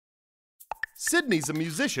Sydney's a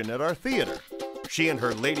musician at our theater. She and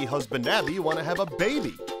her lady husband Abby want to have a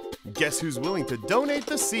baby. Guess who's willing to donate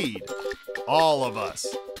the seed? All of us.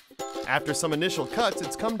 After some initial cuts,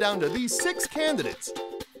 it's come down to these 6 candidates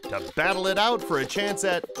to battle it out for a chance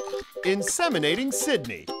at Inseminating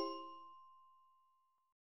Sydney.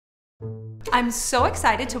 I'm so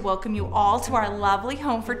excited to welcome you all to our lovely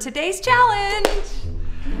home for today's challenge.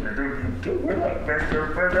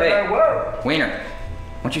 Hey, Wiener,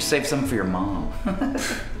 why don't you save some for your mom?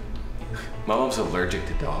 My mom's allergic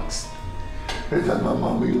to dogs.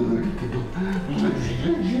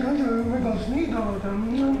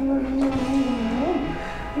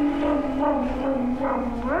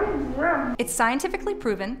 It's scientifically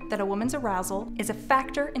proven that a woman's arousal is a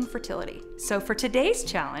factor in fertility. So for today's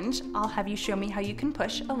challenge, I'll have you show me how you can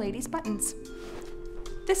push a lady's buttons.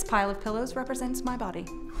 This pile of pillows represents my body.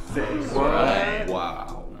 What?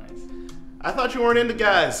 Wow. Nice. I thought you weren't into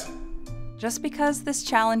guys. Just because this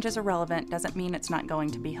challenge is irrelevant doesn't mean it's not going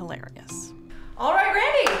to be hilarious. All right,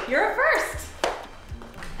 Randy, you're up first.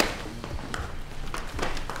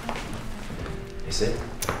 Hey, Sid?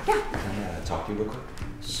 Yeah. Can I talk to you real quick?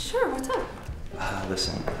 Sure, what's up?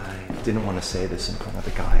 Listen, I didn't want to say this in front of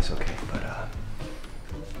the guys, okay, but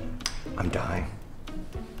I'm dying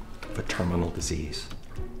of a terminal disease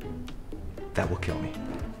that will kill me.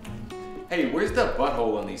 Hey, where's the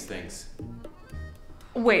butthole on these things?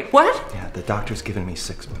 Wait, what? Yeah, the doctor's given me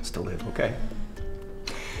 6 months to live, okay?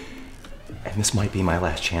 And this might be my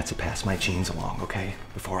last chance to pass my genes along, okay?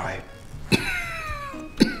 Before I...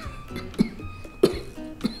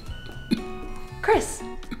 Chris,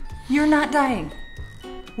 you're not dying.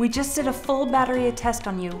 We just did a full battery test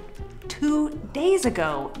on you 2 days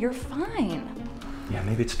ago. You're fine. Yeah,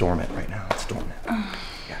 maybe it's dormant right now. It's dormant.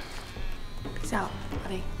 Yeah. Peace out,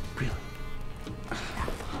 buddy. Really?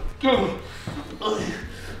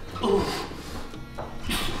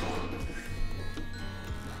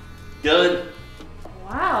 Done.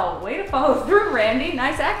 Wow, way to follow through, Randy.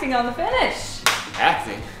 Nice acting on the finish.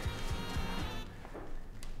 Acting?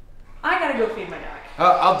 I gotta go feed my dog.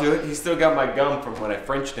 I'll do it. He's still got my gum from when I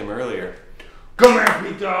Frenched him earlier. Come here,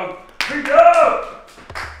 big dog! Big dog!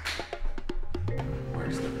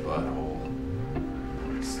 Where's the butthole?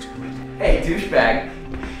 Stupid. Hey, douchebag.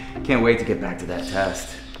 Can't wait to get back to that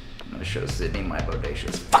test. I'm gonna show Sydney my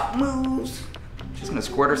bodacious fuck moves. She's gonna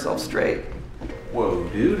squirt herself straight. Whoa,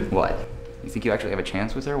 dude. What? You think you actually have a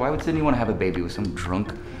chance with her? Why would Sydney want to have a baby with some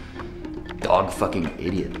drunk, dog-fucking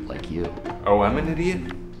idiot like you? Oh, I'm an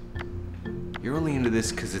idiot? You're only into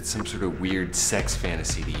this because it's some sort of weird sex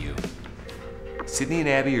fantasy to you. Sydney and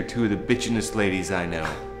Abby are 2 of the bitchinest ladies I know.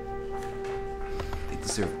 They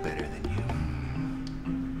deserve better than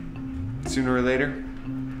you. Sooner or later,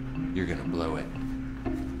 you're gonna blow it.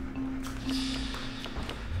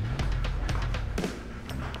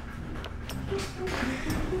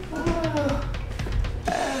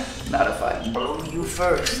 Not if I blow you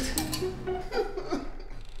first.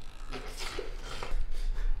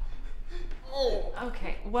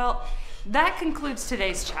 Okay, well, that concludes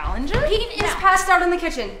today's challenge. Pete is passed out in the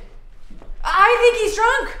kitchen. I think he's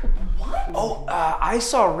drunk. What? Oh, I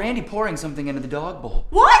saw Randy pouring something into the dog bowl.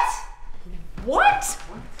 What? What?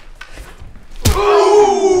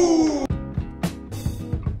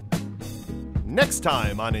 Next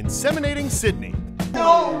time on Inseminating Sydney.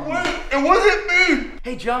 No, wait! It wasn't me!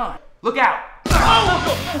 Hey, John, look out!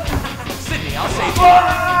 Sydney, I'll save you.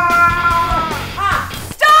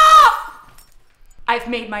 Stop! I've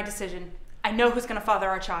made my decision. I know who's gonna father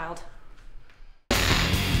our child.